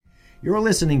You're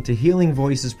listening to Healing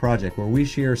Voices Project, where we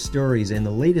share stories and the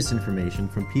latest information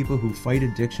from people who fight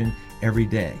addiction every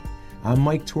day. I'm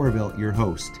Mike Torville, your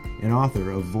host and author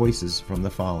of Voices from the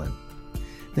Fallen.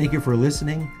 Thank you for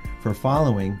listening, for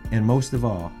following, and most of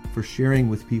all, for sharing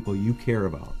with people you care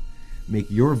about. Make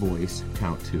your voice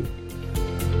count too.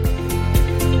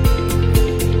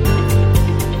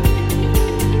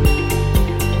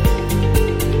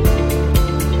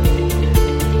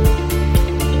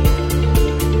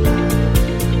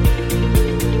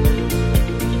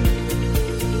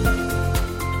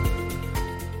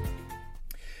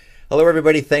 Hello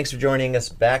everybody, thanks for joining us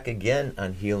back again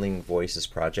on Healing Voices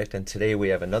Project, and today we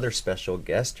have another special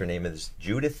guest. Her name is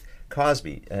Judith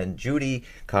Cosby, and Judy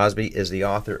Cosby is the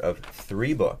author of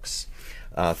 3 books,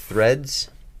 Threads,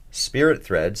 Spirit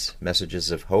Threads,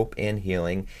 Messages of Hope and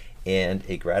Healing, and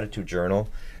a gratitude journal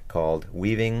called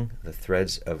Weaving the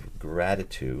Threads of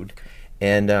Gratitude.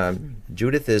 And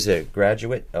Judith is a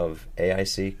graduate of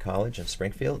AIC College in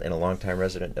Springfield and a longtime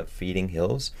resident of Feeding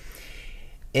Hills.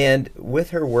 And with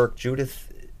her work, Judith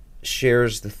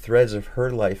shares the threads of her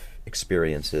life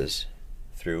experiences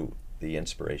through the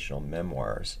inspirational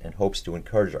memoirs and hopes to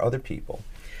encourage other people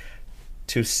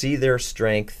to see their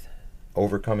strength,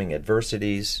 overcoming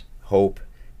adversities, hope,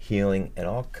 healing, and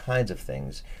all kinds of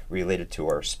things related to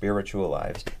our spiritual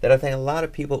lives that I think a lot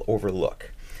of people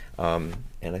overlook. And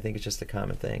I think it's just a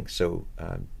common thing. So,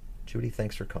 Judy,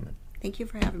 thanks for coming. Thank you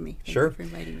for having me. Sure. Thank you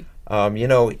for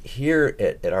inviting me. Here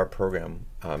at our program,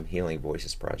 Healing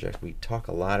Voices Project, we talk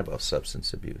a lot about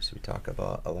substance abuse. We talk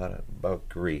a lot about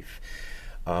grief,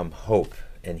 hope,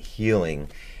 and healing.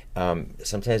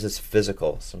 Sometimes it's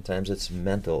physical, sometimes it's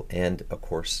mental, and, of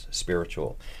course,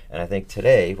 spiritual. And I think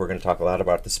today we're going to talk a lot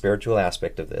about the spiritual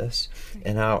aspect of this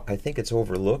and how I think it's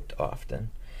overlooked often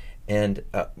and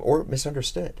or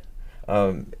misunderstood.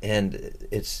 And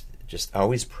it's just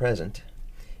always present.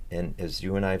 And as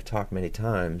you and I have talked many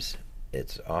times,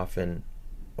 it's often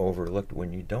overlooked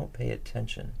when you don't pay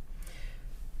attention.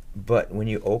 But when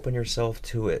you open yourself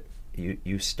to it,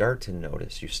 you start to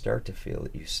notice, you start to feel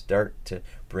it, you start to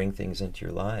bring things into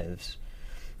your lives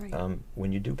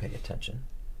when you do pay attention.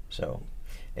 So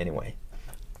anyway,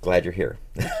 glad you're here.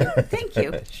 Thank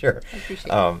you. Sure. I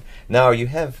appreciate it. Now you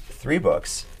have 3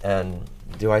 books, and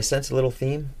do I sense a little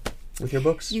theme with your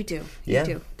books? You do. Yeah?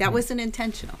 You do. That wasn't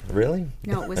intentional. Really?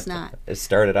 No, it was not. It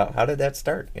started out. How did that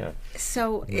start? Yeah.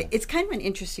 So it's kind of an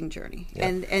interesting journey,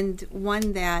 and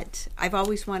one that I've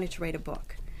always wanted to write a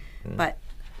book. But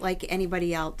like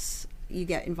anybody else, you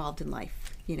get involved in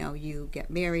life. You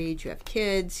get married, you have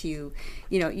kids, you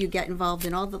get involved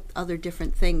in all the other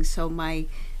different things. So my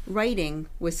writing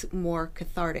was more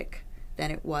cathartic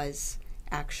than it was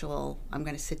actual, I'm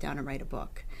going to sit down and write a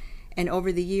book. And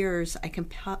over the years, I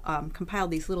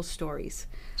compiled these little stories.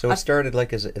 So it started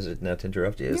like, is it not to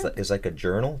interrupt you, is like a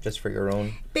journal just for your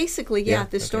own? Basically,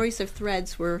 the stories of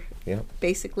Threads were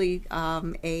basically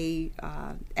a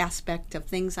aspect of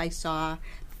things I saw,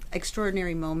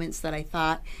 extraordinary moments that I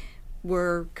thought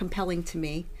were compelling to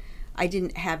me. I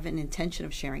didn't have an intention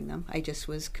of sharing them. I just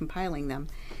was compiling them.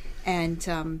 And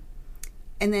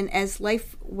then as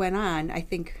life went on, I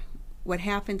think what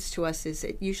happens to us is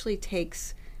it usually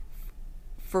takes,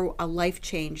 for a life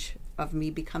change of me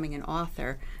becoming an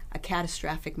author, a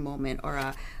catastrophic moment or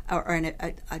a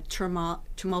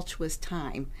tumultuous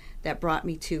time that brought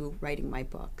me to writing my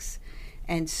books.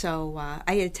 And so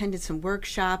I had attended some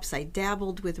workshops. I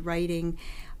dabbled with writing.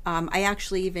 I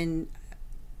actually even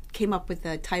came up with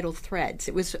the title Threads.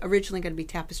 It was originally going to be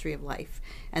Tapestry of Life,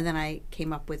 and then I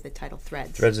came up with the title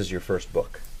Threads. Threads is your first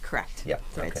book. Correct. Yeah.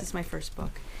 Threads is my first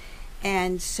book.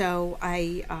 And so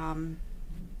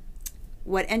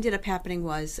what ended up happening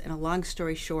was, in a long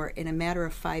story short, in a matter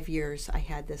of 5 years, I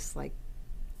had this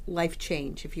life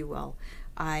change, if you will.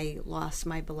 I lost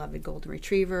my beloved golden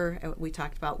retriever, we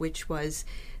talked about,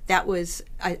 that was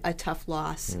a tough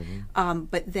loss. Mm-hmm.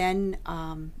 But then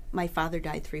my father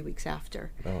died 3 weeks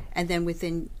after. Oh. And then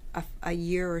within a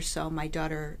year or so, my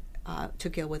daughter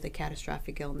took ill with a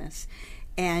catastrophic illness.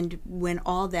 And when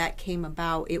all that came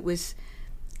about,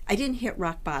 I didn't hit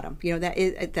rock bottom.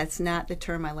 That's not the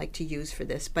term I like to use for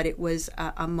this, but it was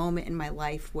a moment in my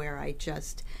life where I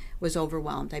just was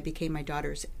overwhelmed. I became my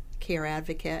daughter's care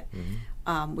advocate.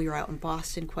 Mm-hmm. We were out in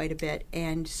Boston quite a bit,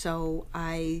 and so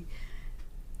I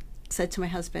said to my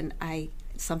husband,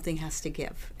 something has to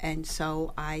give. And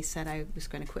so I said I was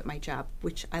going to quit my job,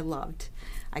 which I loved.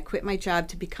 I quit my job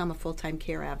to become a full-time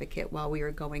care advocate while we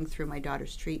were going through my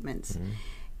daughter's treatments. Mm-hmm.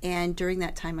 And during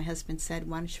that time, my husband said,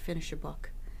 why don't you finish your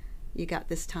book? You got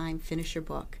this time, finish your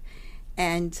book.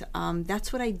 And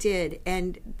that's what I did.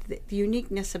 And the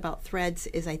uniqueness about Threads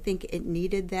is I think it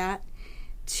needed that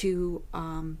to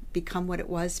become what it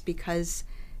was, because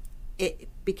it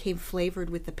became flavored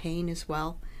with the pain as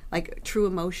well. Like true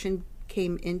emotion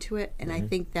came into it, and I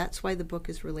think that's why the book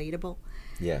is relatable.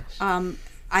 Yes.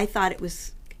 I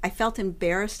felt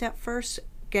embarrassed at first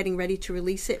getting ready to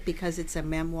release it because it's a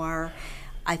memoir.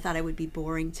 I thought I would be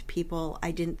boring to people.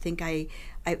 I didn't think I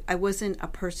wasn't a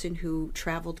person who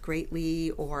traveled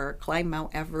greatly or climbed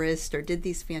Mount Everest or did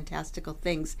these fantastical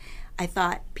things. I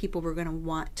thought people were going to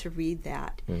want to read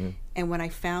that. And what I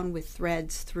found with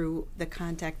Threads through the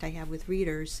contact I have with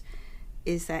readers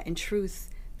is that in truth,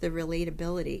 the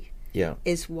relatability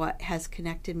is what has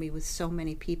connected me with so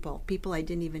many people I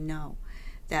didn't even know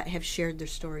that have shared their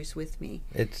stories with me.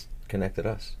 It's connected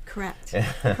us. Correct.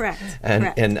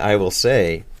 And I will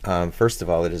say, first of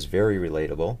all, it is very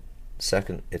relatable.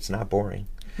 Second, it's not boring.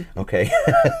 Okay,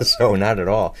 so not at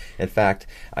all. In fact,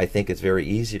 I think it's very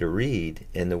easy to read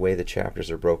in the way the chapters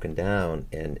are broken down,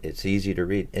 and it's easy to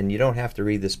read. And you don't have to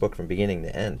read this book from beginning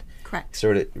to end. Correct.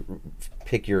 Sort of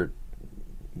pick your...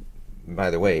 By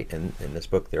the way, in this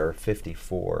book there are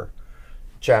 54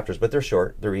 chapters, but they're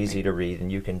short. They're easy to read,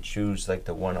 and you can choose like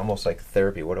the one, almost like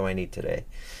therapy. What do I need today?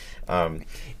 And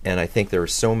I think there are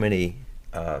so many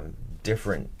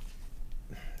different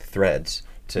threads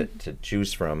to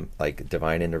choose from, like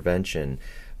divine intervention,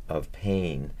 of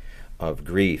pain, of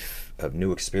grief, of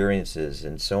new experiences,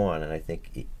 and so on. And I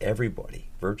think everybody,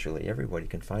 virtually everybody,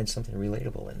 can find something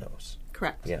relatable in those.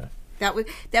 Correct. Yeah.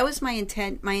 That was my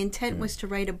intent. My intent was to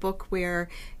write a book where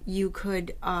you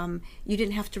could you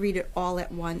didn't have to read it all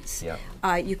at once.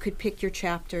 Yeah. You could pick your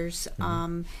chapters.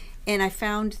 And I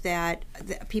found that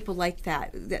people liked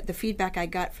that. The feedback I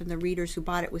got from the readers who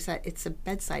bought it was that it's a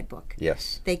bedside book.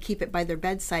 Yes. They keep it by their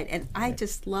bedside. And I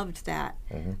just loved that.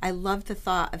 I loved the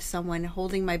thought of someone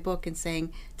holding my book and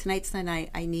saying, tonight's the night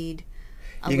I need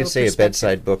a You can say a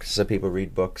bedside book. Some people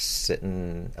read books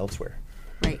sitting elsewhere.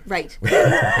 Right.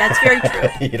 That's very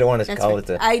true. You don't want to call it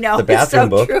the bathroom it's so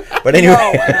book. True. But anyway, No,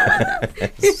 I don't want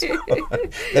that. So,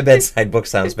 the bedside book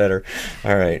sounds better.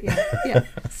 All right. Yeah.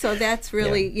 So that's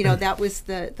really, that was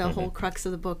the whole crux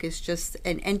of the book, is just,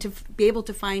 and to be able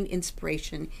to find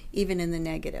inspiration even in the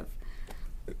negative.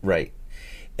 Right.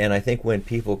 And I think when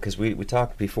people, because we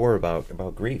talked before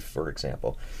about grief, for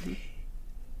example,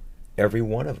 every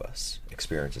one of us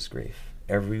experiences grief.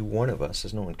 Every one of us,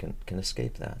 as no one can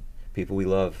escape that. People we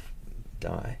love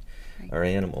die. Right. Our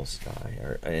animals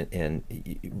die. And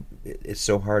it's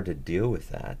so hard to deal with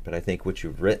that. But I think what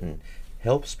you've written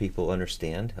helps people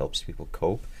understand, helps people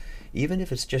cope, even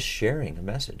if it's just sharing a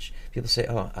message. People say,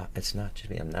 it's not just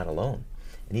me, I'm not alone.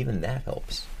 And even that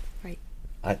helps. Right.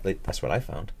 That's what I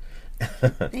found.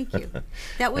 Thank you.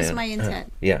 That was my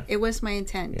intent. Yeah. It was my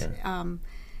intent. Yeah.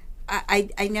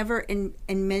 I never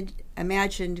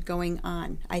imagined going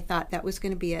on. I thought that was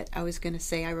going to be it. I was going to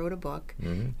say I wrote a book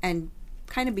and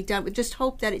kind of be done with, just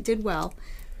hope that it did well,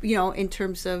 in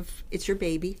terms of it's your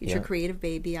baby, it's your creative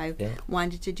baby. I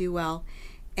wanted to do well.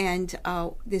 And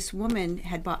this woman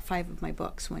had bought 5 of my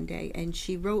books one day, and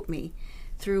she wrote me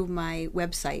through my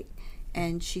website,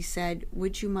 and she said,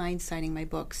 would you mind signing my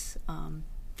books?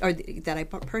 That I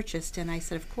purchased. And I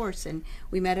said, of course. And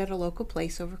we met at a local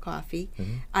place over coffee.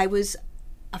 I was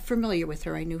familiar with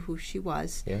her. I knew who she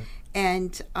was. Yeah.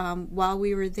 And while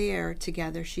we were there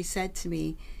together, she said to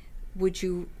me, would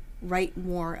you write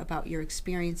more about your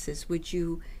experiences? Would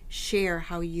you share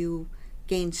how you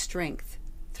gained strength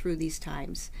through these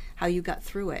times, how you got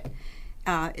through it,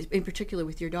 in particular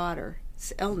with your daughter's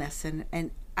illness?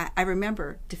 And I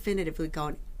remember definitively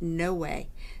going, no way.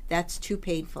 That's too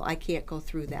painful. I can't go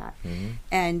through that.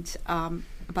 And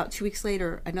about 2 weeks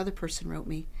later, another person wrote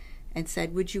me and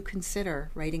said, would you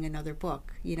consider writing another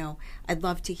book? I'd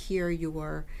love to hear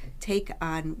your take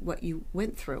on what you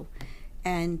went through.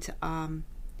 And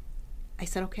I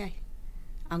said, okay,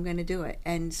 I'm going to do it.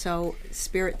 And so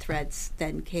Spirit Threads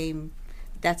then came.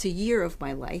 That's a year of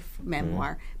my life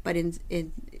memoir, but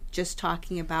in just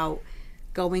talking about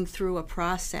going through a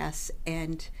process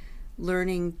and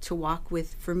learning to walk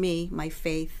with, for me, my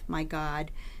faith, my God,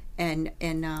 and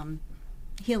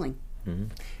healing.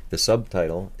 The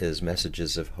subtitle is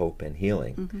Messages of Hope and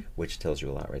Healing, which tells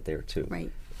you a lot right there, too.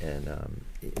 Right. And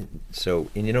so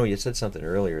you said something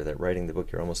earlier that writing the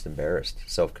book, you're almost embarrassed,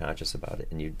 self-conscious about it,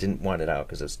 and you didn't want it out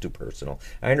because it's too personal.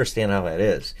 I understand how that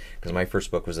is, because my first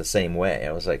book was the same way.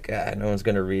 I was like, no one's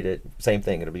going to read it. Same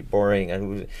thing. It'll be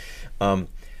boring.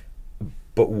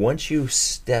 But once you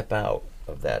step out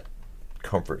of that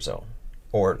comfort zone,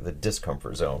 or the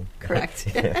discomfort zone. Correct.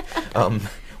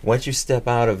 Once you step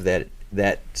out of that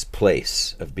that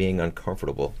place of being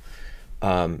uncomfortable,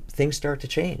 things start to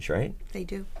change, right? They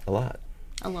do. A lot.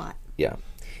 A lot. Yeah.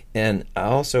 And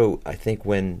I think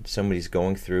when somebody's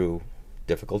going through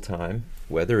difficult time,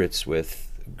 whether it's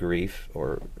with grief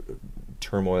or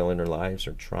turmoil in their lives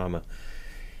or trauma,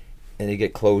 and they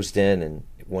get closed in, and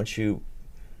once you,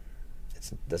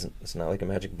 it's not like a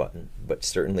magic button, but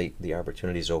certainly the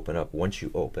opportunities open up once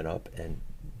you open up and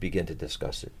begin to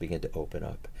discuss it, begin to open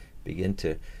up, begin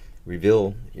to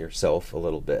reveal yourself a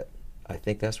little bit. I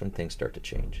think that's when things start to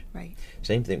change. Right.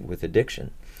 Same thing with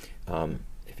addiction.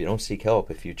 If you don't seek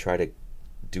help, if you try to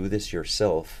do this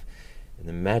yourself, and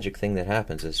the magic thing that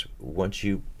happens is once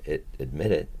you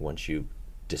admit it, once you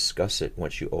discuss it,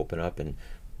 once you open up and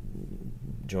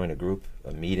join a group,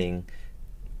 a meeting,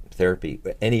 therapy,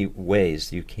 any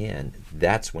ways you can,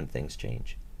 that's when things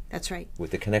change. That's right.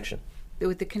 With the connection.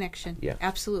 With the connection. Yeah.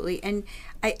 Absolutely. And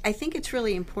I think it's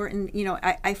really important,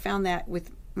 I found that with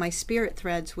my spirit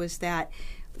threads was that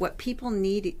what people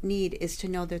need is to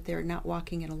know that they're not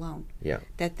walking it alone. Yeah.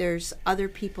 That there's other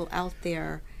people out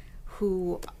there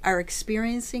who are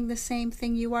experiencing the same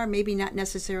thing you are, maybe not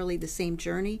necessarily the same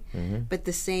journey, but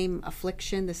the same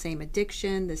affliction, the same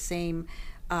addiction, the same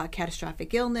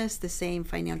catastrophic illness, the same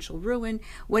financial ruin,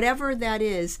 whatever that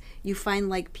is, you find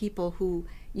like people who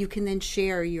you can then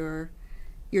share your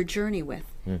journey with,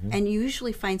 and you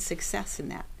usually find success in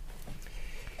that.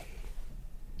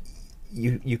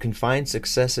 You can find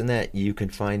success in that. You can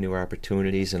find new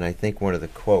opportunities, and I think one of the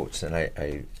quotes, and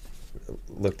I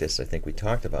looked this, I think we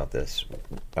talked about this,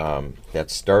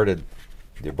 that started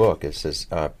your book. It says,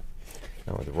 no,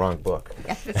 the wrong book.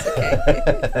 Yeah, it's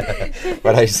okay.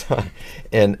 But I saw,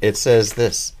 and it says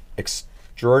this: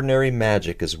 extraordinary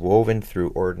magic is woven through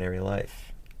ordinary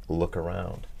life. Look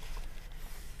around.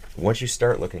 Once you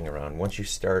start looking around, once you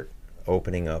start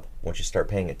opening up, once you start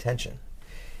paying attention,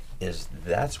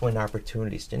 that's when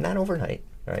opportunities, not overnight,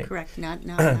 right? Correct, not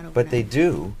overnight. But they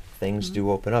do. Things do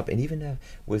open up, and even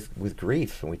with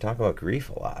grief, and we talk about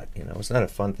grief a lot. It's not a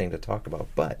fun thing to talk about,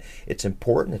 but it's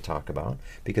important to talk about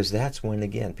because that's when,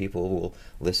 again, people will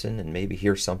listen and maybe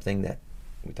hear something that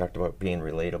we talked about being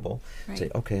relatable. Right.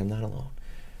 Say, okay, I'm not alone.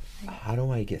 Right. How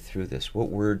do I get through this? What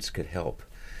words could help?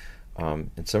 And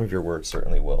some of your words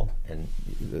certainly will, and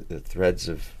the threads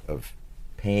of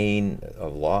pain,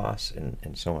 of loss,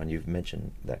 and so on. You've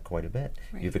mentioned that quite a bit.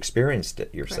 Right. You've experienced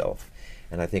it yourself. Right.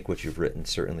 And I think what you've written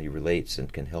certainly relates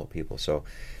and can help people. So,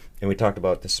 and we talked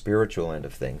about the spiritual end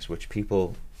of things, which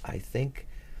people, I think,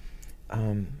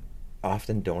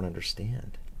 often don't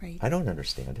understand. Right. I don't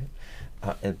understand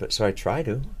it. But so I try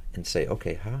to and say,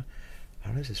 okay, how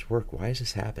does this work? Why is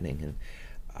this happening? And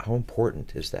how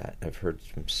important is that? I've heard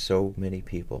from so many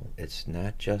people, it's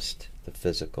not just the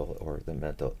physical or the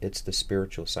mental, it's the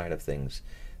spiritual side of things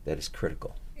that is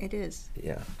critical. It is.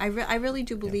 Yeah. I really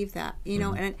do believe that,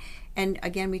 and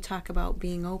again, we talk about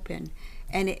being open,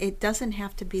 and it doesn't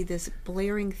have to be this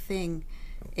blaring thing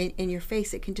in your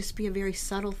face. It can just be a very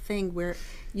subtle thing where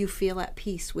you feel at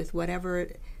peace with whatever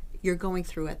you're going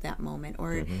through at that moment,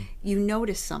 or you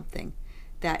notice something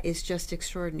that is just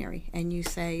extraordinary, and you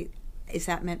say, is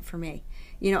that meant for me?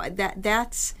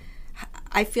 That's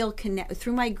I feel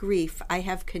through my grief. I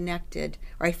have connected,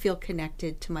 or I feel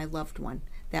connected to my loved one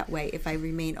that way. If I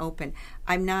remain open,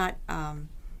 I'm not.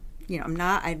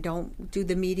 I don't do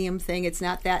the medium thing. It's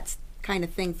not that kind of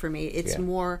thing for me. It's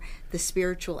more the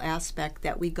spiritual aspect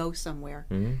that we go somewhere,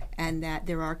 and that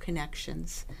there are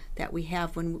connections that we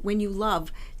have when you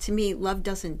love. To me, love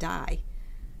doesn't die.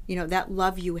 That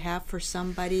love you have for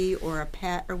somebody or a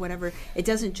pet or whatever, it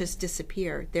doesn't just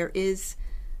disappear. There is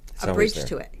a bridge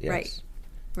to it. Yes.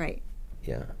 Right.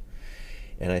 Yeah.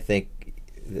 And I think,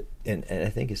 and I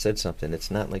think you said something, it's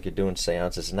not like you're doing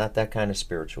seances. It's not that kind of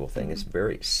spiritual thing. It's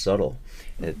very subtle.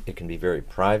 It can be very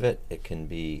private. It can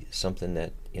be something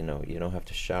that, you don't have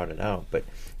to shout it out.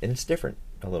 And it's different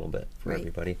a little bit for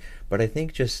everybody. But I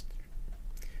think just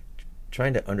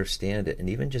trying to understand it, and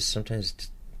even just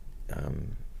sometimes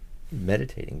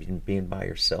meditating, being by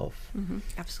yourself,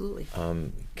 absolutely,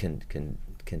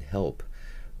 can help.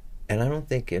 And I don't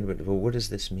think anybody, well, what does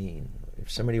this mean?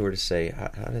 If somebody were to say,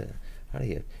 how do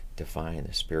you define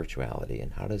the spirituality,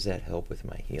 and how does that help with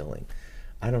my healing?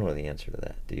 I don't know the answer to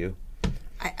that. Do you?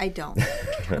 I don't,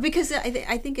 because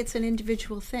I think it's an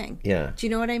individual thing. Yeah. Do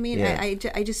you know what I mean? Yeah.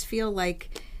 I just feel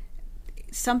like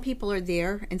some people are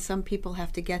there, and some people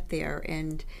have to get there,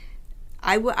 and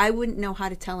I wouldn't know how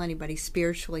to tell anybody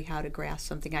spiritually how to grasp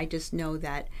something. I just know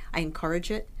that I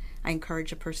encourage it. I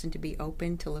encourage a person to be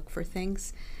open, to look for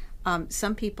things.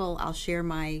 Some people, I'll share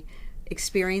my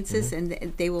experiences, and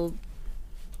they will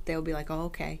be like, oh,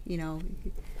 okay,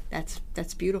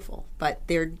 that's beautiful, but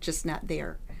they're just not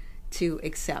there to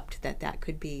accept that that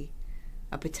could be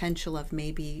a potential of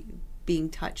maybe being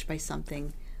touched by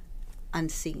something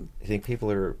unseen. You think people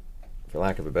are, for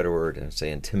lack of a better word, I'd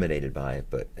say intimidated by it,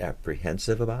 but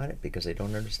apprehensive about it because they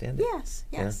don't understand it?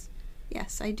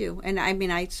 Yes, I do. And I mean,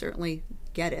 I certainly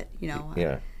get it,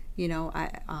 Yeah.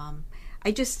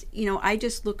 I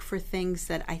just look for things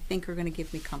that I think are going to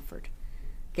give me comfort,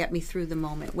 get me through the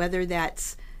moment, whether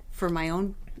that's for my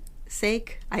own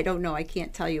sake. I don't know. I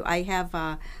can't tell you. I have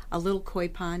a little koi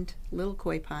pond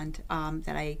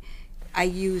that I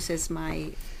use as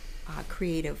my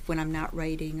creative when I'm not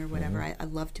writing or whatever. Mm-hmm. I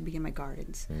love to be in my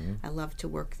gardens. Mm-hmm. I love to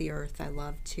work the earth. I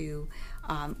love to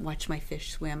watch my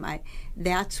fish swim.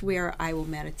 That's where I will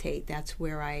meditate. That's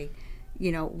where I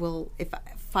will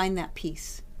find that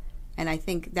peace. And I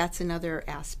think that's another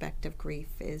aspect of grief,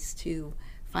 is to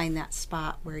find that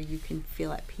spot where you can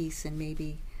feel at peace and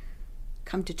maybe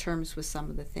come to terms with some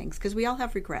of the things. Because we all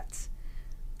have regrets.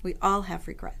 We all have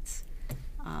regrets.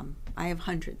 I have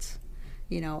hundreds,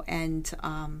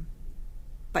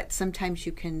 but sometimes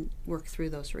you can work through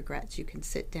those regrets. You can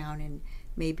sit down and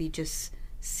maybe just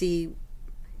see,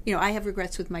 I have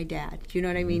regrets with my dad. Do you know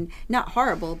what I mean? Not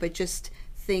horrible, but just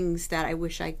things that I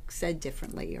wish I said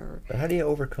differently. But how do you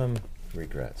overcome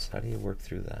regrets? How do you work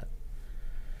through that?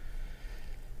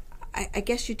 I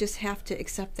guess you just have to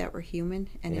accept that we're human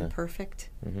and imperfect,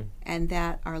 and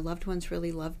that our loved ones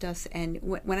really loved us. And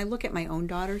when I look at my own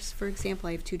daughters, for example,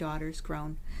 I have 2 daughters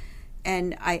grown,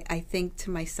 and I think to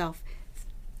myself,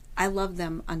 I love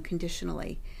them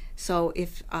unconditionally. So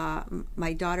if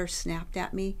my daughter snapped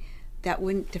at me, that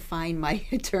wouldn't define my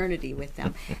eternity with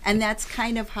them. And that's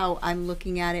kind of how I'm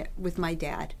looking at it with my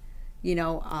dad.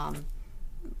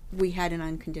 We had an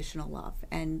unconditional love,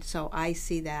 and so I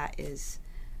see that as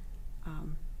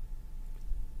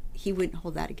he wouldn't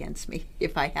hold that against me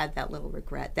if I had that little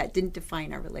regret. That didn't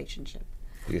define our relationship.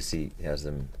 Because he has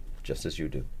them just as you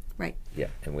do. Right. Yeah,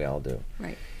 and we all do.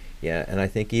 Right. Yeah, and I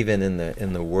think even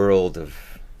in the world of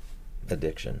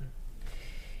addiction,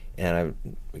 and I've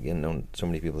again known so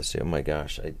many people that say, "Oh my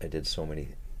gosh, I did so many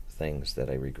things that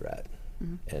I regret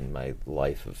in my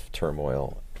life of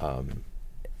turmoil," and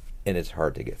it's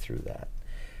hard to get through that.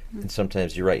 And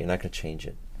sometimes you're right; you're not going to change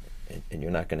it, and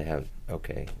you're not going to have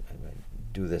I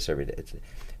do this every day.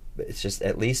 But it's just,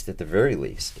 at least at the very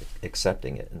least,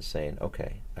 accepting it and saying,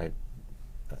 "Okay,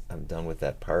 I'm done with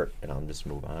that part, and I'll just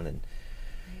move on and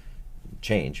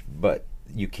change." But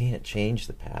you can't change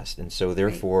the past, and so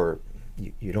therefore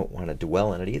you don't want to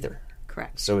dwell on it either.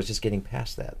 Correct. So it's just getting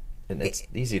past that, and it's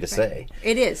easy to say.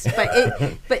 It is,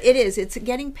 but it is. It's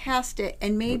getting past it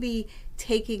and maybe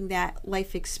taking that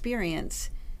life experience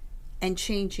and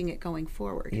changing it going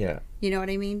forward. Yeah. You know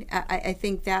what I mean? I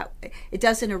think that it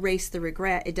doesn't erase the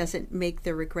regret. It doesn't make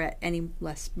the regret any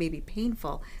less maybe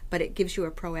painful, but it gives you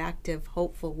a proactive,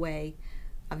 hopeful way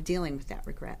of dealing with that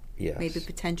regret. Yes. Maybe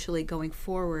potentially going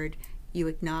forward, you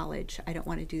acknowledge, I don't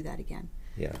want to do that again.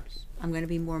 Yes. I'm going to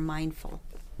be more mindful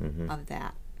of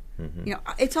that.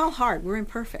 It's all hard. We're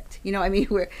imperfect. I mean,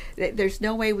 there's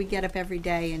no way we get up every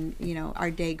day and,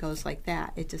 our day goes like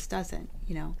that. It just doesn't,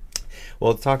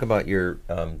 Well, talk about your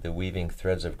the Weaving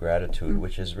Threads of Gratitude,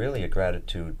 which is really a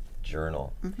gratitude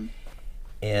journal.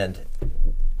 And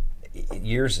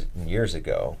years and years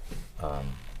ago,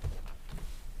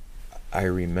 I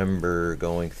remember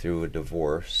going through a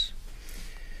divorce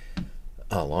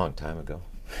a long time ago.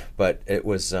 But it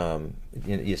was,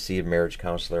 you see a marriage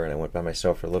counselor, and I went by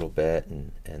myself for a little bit,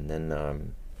 and then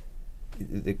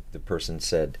the person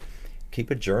said,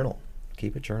 keep a journal,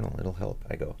 it'll help.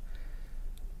 I go,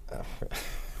 oh.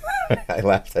 I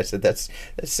laughed. I said, that's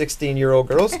 16-year-old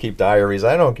girls keep diaries.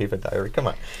 I don't keep a diary. Come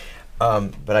on.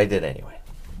 But I did anyway.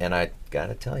 And I got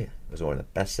to tell you, it was one of the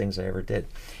best things I ever did.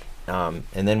 And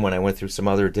then when I went through some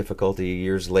other difficulty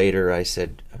years later, I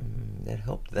said, that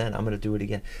helped then. I'm going to do it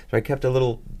again. So I kept a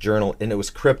little journal, and it was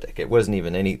cryptic. It wasn't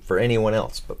even for anyone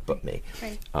else but me.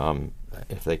 Right.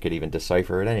 If they could even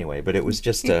decipher it anyway. But it was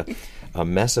just a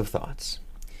mess of thoughts.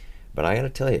 But I got to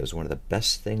tell you, it was one of the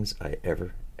best things I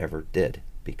ever did,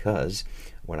 because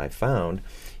what I found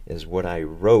is what I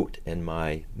wrote in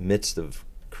my midst of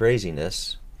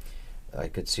craziness, I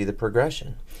could see the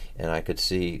progression, and I could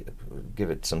see, give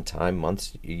it some time,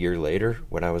 months, a year later,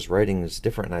 what I was writing is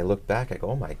different, and I look back, I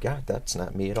go, oh my God, that's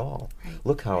not me at all. Right.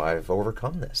 Look how I've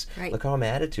overcome this. Right. Look how my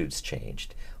attitude's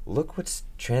changed. Look what's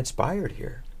transpired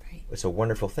here. Right. It's a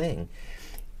wonderful thing.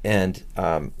 And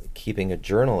keeping a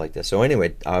journal like this. So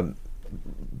anyway,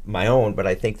 my own, but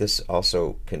I think this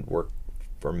also can work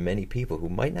for many people who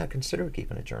might not consider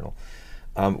keeping a journal.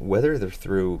 whether they're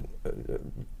through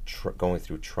going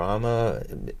through trauma,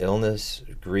 illness,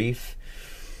 grief.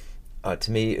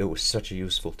 To me, it was such a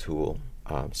useful tool.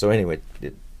 So anyway,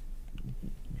 you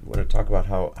want to talk about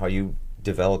how you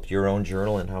developed your own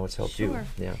journal and how it's helped you?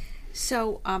 Yeah.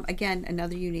 So, again,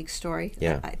 another unique story.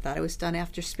 Yeah. I thought it was done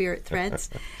after Spirit Threads.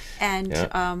 And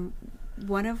Yeah.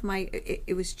 One of my,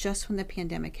 it was just when the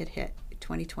pandemic had hit,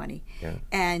 2020. Yeah.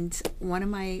 And one of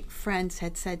my friends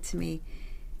had said to me,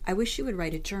 I wish you would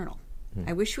write a journal.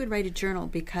 I wish you would write a journal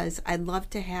because I'd love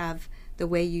to have the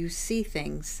way you see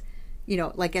things, you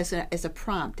know, like as a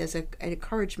prompt, as an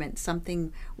encouragement,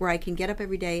 something where I can get up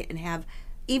every day and have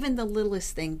even the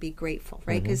littlest thing be grateful,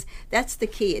 right? Because that's the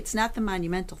key. It's not the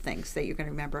monumental things that you're going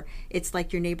to remember. It's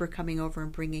like your neighbor coming over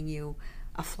and bringing you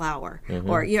a flower,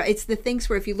 or, you know, it's the things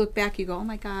where if you look back, you go, oh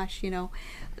my gosh, you know,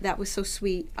 that was so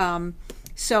sweet.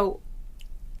 So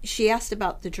she asked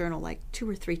about the journal like 2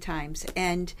 or 3 times,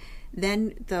 and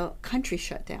then the country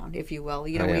shut down, if you will.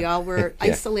 You know, we all were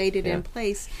isolated in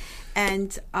place.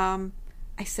 And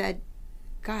I said,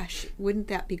 gosh, wouldn't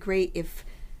that be great if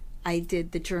I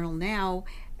did the journal now,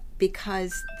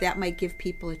 because that might give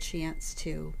people a chance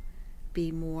to be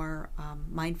more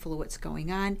mindful of what's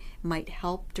going on, might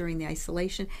help during the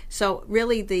isolation. So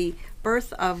really the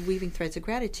birth of Weaving Threads of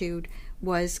Gratitude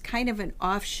was kind of an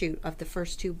offshoot of the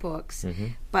first 2 books,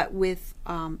 but with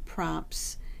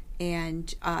prompts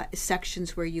and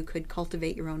sections where you could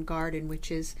cultivate your own garden,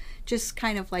 which is just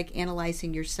kind of like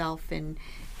analyzing yourself and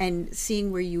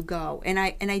seeing where you go. And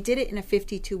I did it in a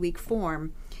 52-week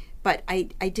form, but I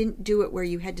didn't do it where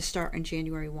you had to start on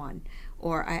January 1.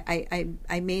 Or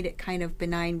I made it kind of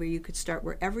benign where you could start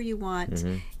wherever you want,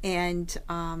 and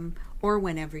or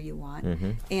whenever you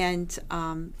want.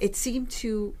 And it seemed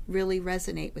to really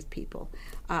resonate with people.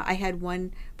 I had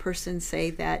one person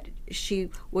say that she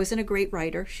wasn't a great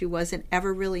writer. She wasn't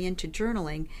ever really into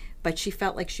journaling, but she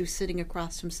felt like she was sitting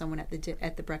across from someone at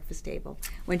the breakfast table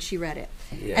when she read it.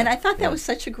 Yeah, and I thought that was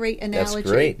such a great analogy.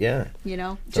 That's great, yeah. You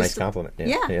know, it's a nice compliment.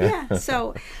 Yeah.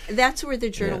 So that's where the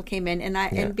journal came in,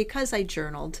 and because I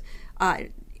journaled,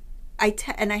 and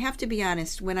I have to be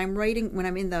honest, when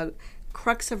I'm in the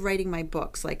crux of writing my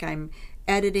books, like I'm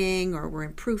editing or we're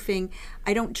proofing,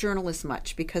 I don't journal as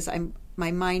much because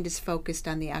my mind is focused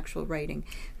on the actual writing.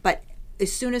 But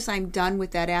as soon as I'm done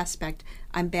with that aspect,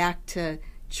 I'm back to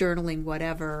journaling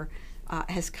whatever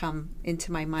has come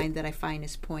into my mind that I find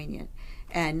is poignant.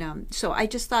 And so I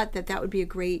just thought that would be a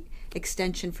great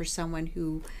extension for someone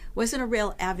who wasn't a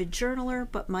real avid journaler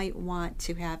but might want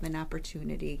to have an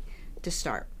opportunity to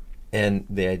start. And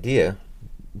the idea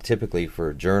typically for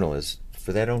a journal is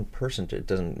for that own person it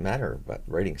doesn't matter about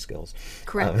writing skills.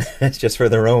 Correct. It's just for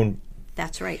their own.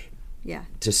 That's right. Yeah.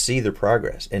 To see their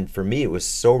progress. And for me, it was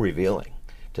so revealing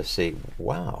to see,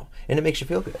 wow. And it makes you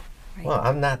feel good. Right. Well,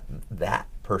 I'm not that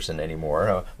person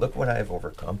anymore. Look what I've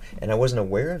overcome. And I wasn't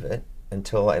aware of it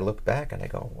until I look back and I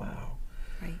go, wow.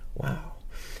 Right. Wow.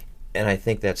 And I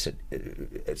think that's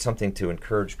it's something to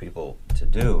encourage people to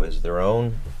do is their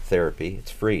own therapy.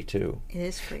 It's free, too. It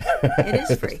is free. It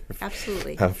is free.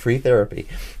 Absolutely. Free therapy.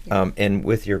 Yeah. And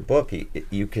with your book,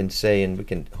 you can say, and we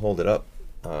can hold it up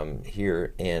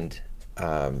here, and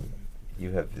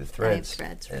you have the threads. I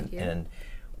have threads right here. And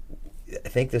I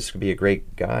think this could be a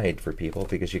great guide for people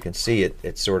because you can see it.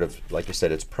 It's sort of, like you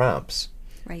said, it's prompts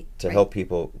to help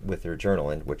people with their journal,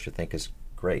 and which you think is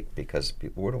great because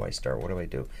people, where do I start? What do I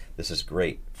do? This is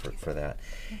great for that.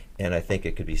 And I think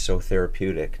it could be so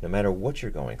therapeutic no matter what you're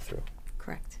going through.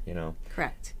 Correct. You know?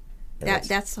 Correct.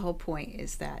 That's the whole point,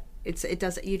 is that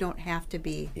you don't have to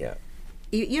be,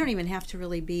 you don't even have to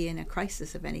really be in a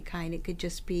crisis of any kind. It could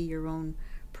just be your own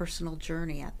personal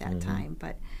journey at that time.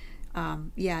 But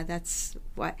that's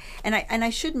what, and I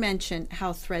should mention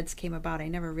how threads came about. I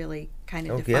never really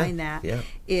kind of defined that. Yeah.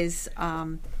 Is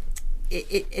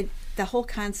the whole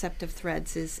concept of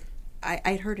threads is,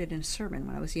 I'd heard it in a sermon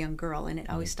when I was a young girl, and it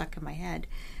always stuck in my head,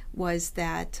 was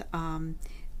that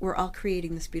we're all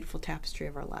creating this beautiful tapestry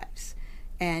of our lives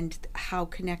and how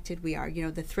connected we are. You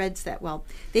know, the threads that, well,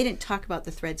 they didn't talk about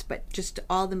the threads, but just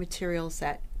all the materials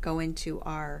that go into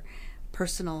our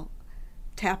personal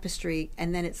tapestry,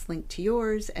 and then it's linked to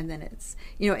yours, and then it's,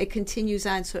 you know, it continues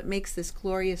on, so it makes this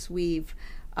glorious weave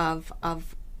of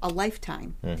a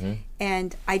lifetime.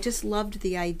 And I just loved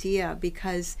the idea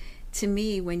because to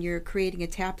me, when you're creating a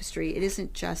tapestry, it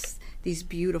isn't just these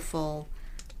beautiful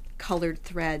colored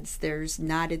threads. There's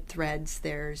knotted threads.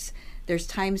 There's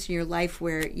times in your life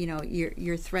where, you know,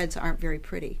 your threads aren't very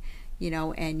pretty, you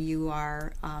know, and you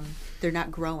are they're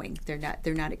not growing. They're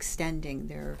not extending.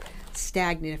 They're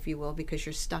stagnant, if you will, because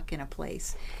you're stuck in a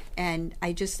place. And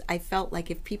I felt like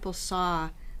if people saw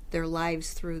their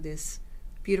lives through this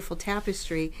beautiful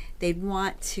tapestry, they'd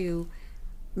want to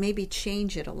maybe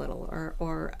change it a little,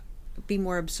 or be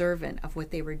more observant of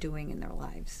what they were doing in their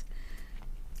lives.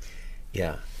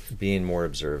 Yeah, being more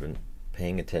observant,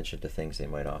 paying attention to things they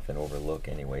might often overlook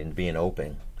anyway, and being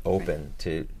open Right.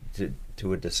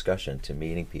 to a discussion, to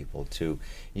meeting people. To,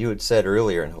 you had said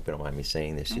earlier, and I hope you don't mind me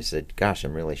saying this, you said, "Gosh,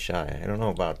 I'm really shy. I don't know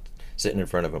about sitting in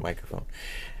front of a microphone,"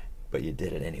 but you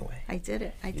did it anyway. I did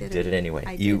it. You did it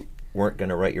anyway. You weren't going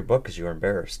to write your book because you were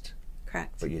embarrassed.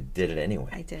 Correct. But you did it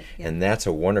anyway. I did, yeah. And that's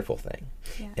a wonderful thing.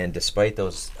 Yeah. And despite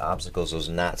those obstacles, those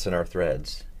knots in our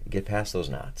threads, get past those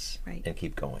knots, Right. and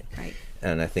keep going. Right.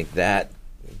 And I think that,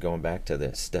 going back to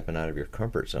the stepping out of your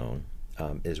comfort zone,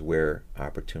 is where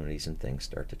opportunities and things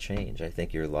start to change. I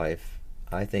think your life,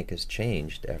 has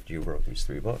changed after you wrote these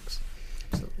 3 books.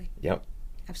 Absolutely. Yep.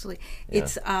 Absolutely. Yeah.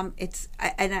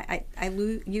 I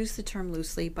use the term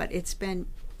loosely, but it's been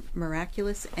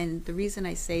miraculous. And the reason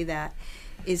I say that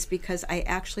is because I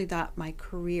actually thought my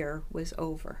career was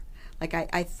over. Like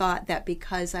I thought that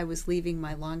because I was leaving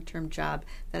my long-term job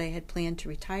that I had planned to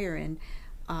retire in,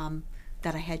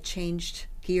 that I had changed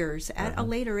gears at a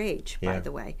later age, by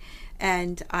the way.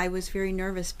 And I was very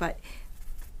nervous, but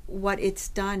what it's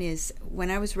done is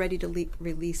when I was ready to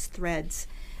release Threads,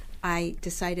 I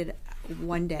decided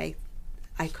one day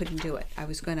I couldn't do it. I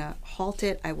was going to halt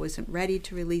it. I wasn't ready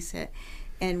to release it.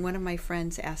 And one of my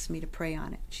friends asked me to pray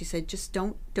on it. She said, "Just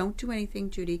don't do anything,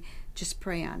 Judy. Just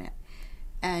pray on it."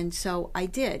 And so I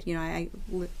did. You know,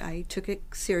 I took it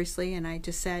seriously, and I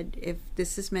just said, "If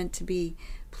this is meant to be,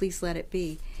 please let it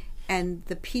be." And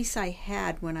the peace I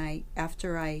had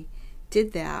after I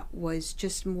did that was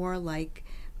just more like,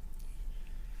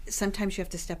 sometimes you have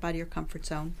to step out of your comfort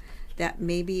zone. That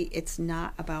maybe it's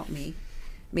not about me.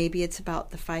 Maybe it's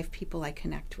about the 5 people I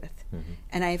connect with. Mm-hmm.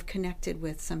 And I have connected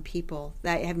with some people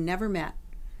that I have never met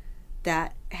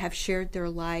that have shared their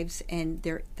lives and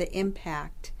the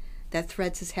impact that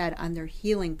Threads has had on their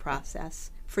healing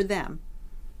process for them.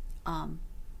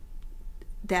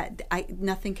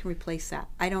 Nothing can replace that.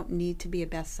 I don't need to be a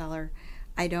bestseller.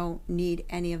 I don't need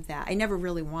any of that. I never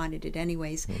really wanted it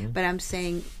anyways. Mm-hmm. But I'm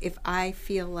saying, if I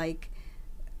feel like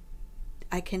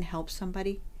I can help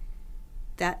somebody,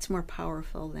 that's more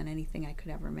powerful than anything I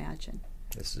could ever imagine.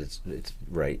 It's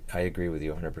right. I agree with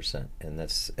you 100%, and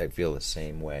I feel the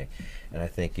same way. And I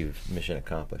think you've mission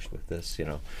accomplished with this,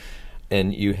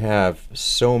 And you have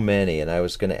so many, and I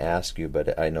was going to ask you,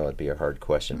 but I know it'd be a hard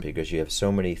question, because you have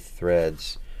so many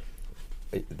threads,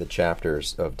 the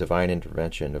chapters of divine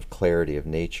intervention, of clarity, of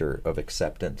nature, of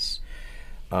acceptance,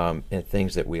 and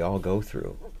things that we all go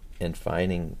through, and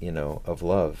finding, of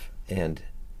love, and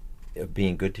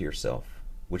being good to yourself,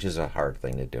 which is a hard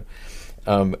thing to do.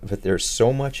 But there's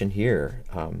so much in here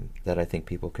that I think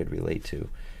people could relate to.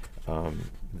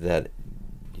 That,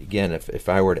 again, if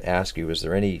I were to ask you, is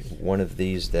there any one of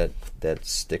these that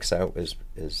sticks out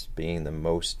as being the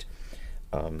most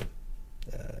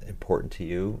important to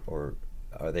you, or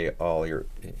are they all your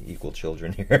equal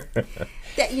children here?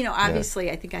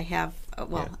 Obviously, I think I have.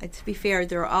 To be fair,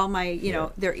 they're all my,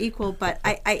 they're equal. But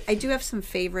I do have some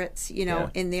favorites,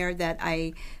 in there that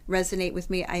I resonate with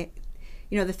me.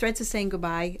 The Threads of Saying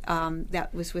Goodbye,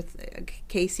 that was with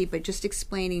Casey, but just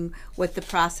explaining what the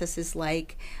process is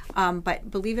like.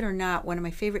 But believe it or not, one of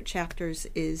my favorite chapters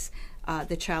is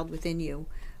The Child Within You,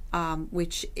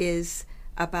 which is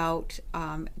about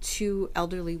 2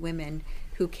 elderly women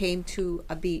who came to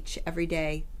a beach every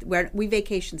day, where we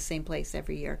vacation the same place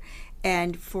every year,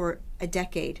 and for a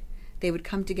decade they would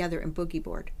come together and boogie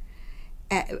board.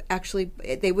 Actually,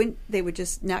 they would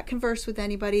just not converse with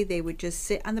anybody. They would just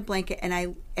sit on the blanket,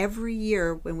 and every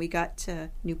year when we got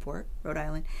to Newport, Rhode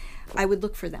Island, I would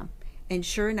look for them. And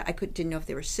sure enough, didn't know if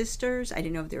they were sisters. I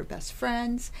didn't know if they were best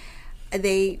friends.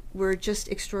 They were just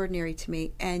extraordinary to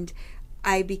me, and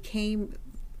I became,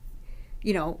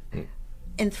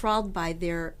 enthralled by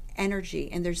their energy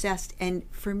and their zest. And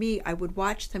for me, I would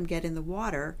watch them get in the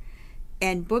water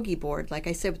and boogie board, like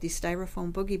I said, with these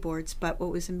styrofoam boogie boards. But what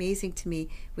was amazing to me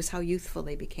was how youthful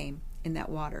they became in that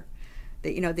water.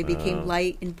 They became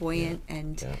light and buoyant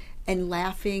and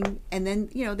laughing. And then,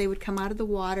 they would come out of the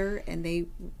water, and they,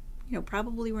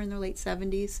 probably were in their late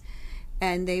 70s,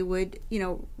 and they would,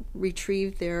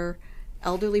 retrieve their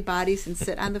elderly bodies and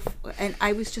sit on and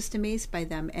I was just amazed by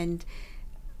them. And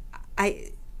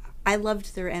I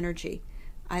loved their energy.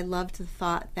 I loved the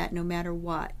thought that no matter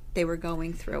what they were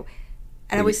going through.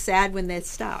 And I was sad when that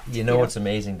stopped. What's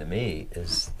amazing to me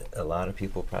is a lot of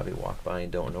people probably walk by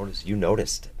and don't notice. You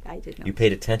noticed. I did notice. You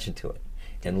paid attention to it.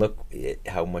 And look at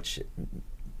how much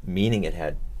meaning it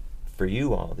had for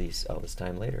you all this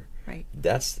time later. Right.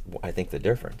 That's, I think, the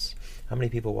difference. How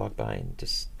many people walk by and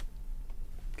just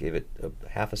gave it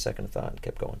half a second of thought and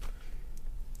kept going?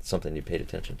 Something you paid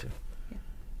attention to.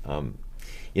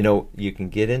 Yeah. You can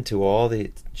get into all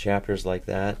the chapters like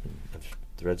that,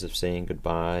 threads of saying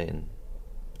goodbye, and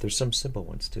there's some simple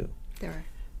ones too. There are.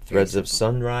 Threads of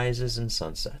sunrises and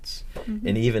sunsets. Mm-hmm.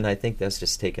 And even I think that's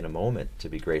just taking a moment to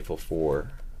be grateful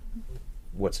for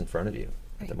what's in front of you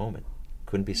at the moment.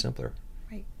 Couldn't be simpler.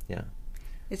 Right. Yeah.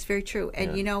 It's very true.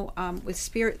 And with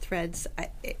Spirit Threads,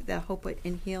 the Hope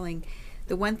in Healing,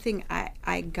 the one thing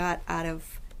I got out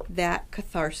of that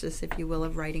catharsis, if you will,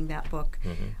 of writing that book,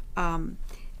 Mm-hmm.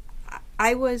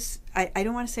 I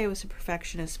don't want to say I was a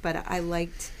perfectionist, but I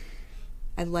liked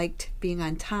being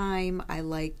on time. I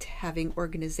liked having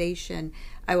organization.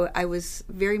 I was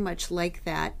very much like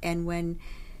that. And when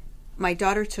my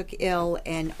daughter took ill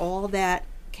and all that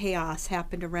chaos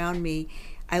happened around me,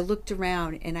 I looked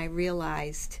around and I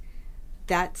realized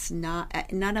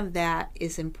none of that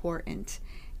is important.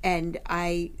 And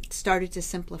I started to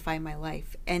simplify my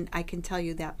life. And I can tell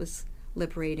you that was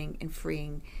liberating and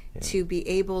freeing to be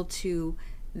able to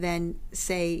then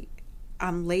say,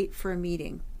 I'm late for a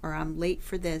meeting, or I'm late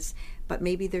for this, but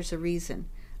maybe there's a reason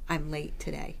I'm late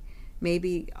today.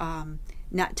 Maybe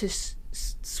not to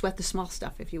sweat the small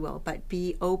stuff, if you will, but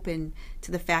be open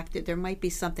to the fact that there might be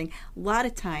something. A lot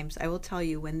of times, I will tell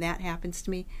you, when that happens to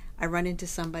me, I run into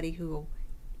somebody who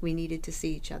we needed to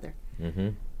see each other. Mm-hmm.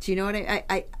 Do you know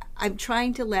what I'm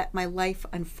trying to let my life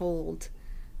unfold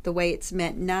the way it's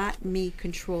meant, not me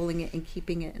controlling it and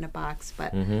keeping it in a box,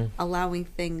 but allowing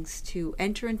things to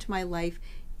enter into my life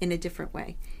in a different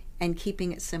way and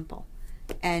keeping it simple.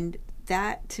 And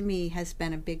that, to me, has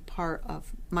been a big part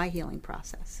of my healing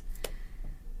process.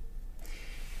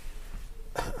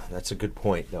 That's a good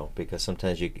point, though, because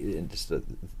sometimes just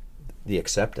the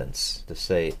acceptance to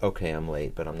say, okay, I'm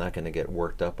late, but I'm not going to get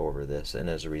worked up over this,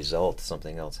 and as a result,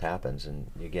 something else happens,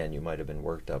 and again, you might have been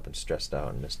worked up and stressed out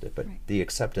and missed it, but the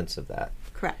acceptance of that.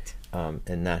 Correct.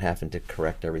 And not having to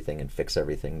correct everything and fix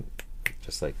everything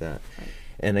just like that. Right.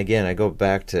 And again, I go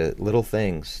back to little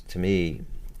things. To me,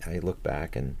 I look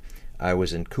back, and I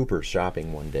was in Cooper's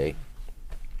shopping one day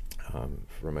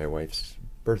for my wife's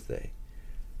birthday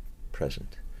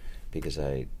present, because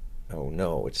oh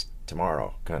no, it's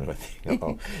tomorrow kind of a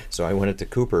thing. So I went into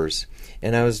Cooper's,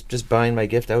 and I was just buying my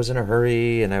gift. I was in a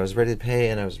hurry, and I was ready to pay,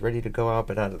 and I was ready to go out,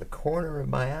 but out of the corner of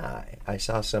my eye, I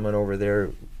saw someone over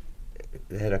there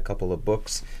that had a couple of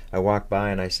books. I walked by,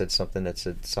 and I saw something that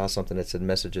said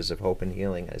Messages of Hope and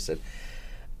Healing. I said,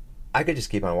 I could just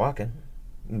keep on walking,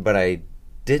 but I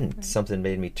didn't. Right. Something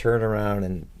made me turn around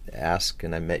and ask,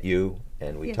 and I met you,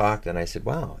 and we talked, and I said,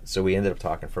 wow. So we ended up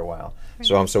talking for a while. Right.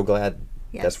 So I'm so glad.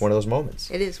 Yes. That's one of those moments.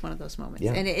 It is one of those moments.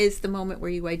 Yeah. And it is the moment where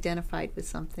you identified with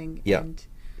something. Yeah.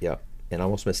 And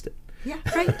almost missed it. Yeah,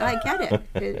 right. I get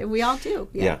it. We all do.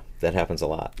 Yeah, that happens a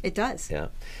lot. It does. Yeah.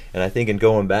 And I think in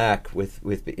going back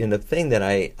in the thing that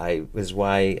I was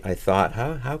why I thought,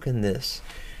 how can this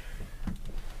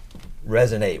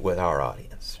resonate with our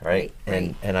audience, right?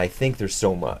 And I think there's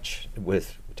so much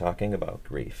with talking about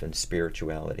grief and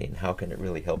spirituality, and how can it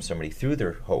really help somebody through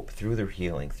their hope, through their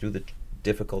healing, through the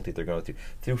difficulty they're going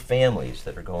through families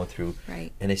that are going through,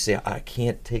 and they say, I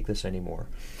can't take this anymore.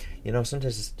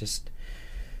 Sometimes it's just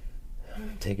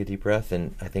take a deep breath,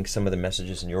 and I think some of the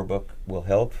messages in your book will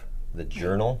help. The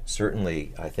journal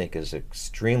certainly, I think, is an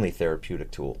extremely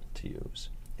therapeutic tool to use,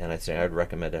 and I'd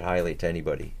recommend it highly to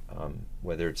anybody,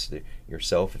 whether it's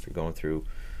yourself, if you're going through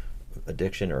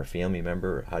addiction, or a family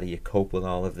member, or how do you cope with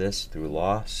all of this through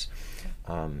loss.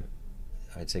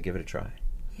 I'd say give it a try.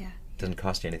 Doesn't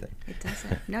cost you anything. It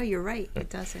doesn't. No, you're right.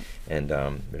 It doesn't. And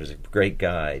there's a great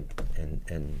guide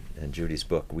in Judy's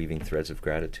book, Weaving Threads of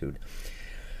Gratitude.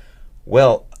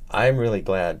 Well, I'm really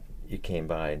glad you came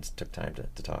by and took time to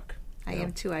talk. I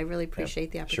am too. I really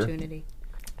appreciate the opportunity.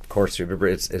 Sure. Of course, remember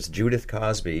it's Judith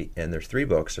Cosby, and there's 3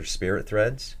 books. There's Spirit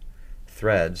Threads,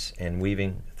 and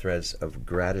Weaving Threads of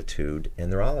Gratitude,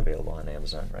 and they're all available on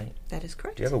Amazon, right? That is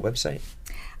correct. Do you have a website?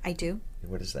 I do.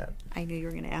 What is that? I knew you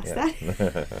were going to ask that.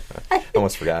 I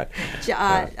almost forgot.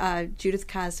 Judith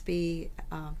Cosby.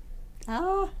 I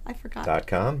forgot.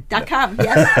 .com? .com,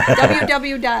 yes.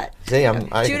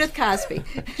 www. Judith Cosby.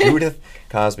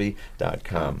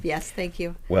 JudithCosby.com. Yes, thank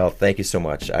you. Well, thank you so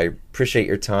much. I appreciate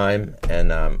your time,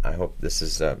 and I hope this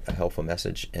is a helpful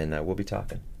message, and we'll be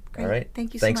talking. Great. All right?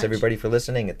 Thank you so much. Thanks, everybody, for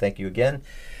listening, and thank you again.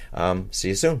 See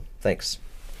you soon. Thanks.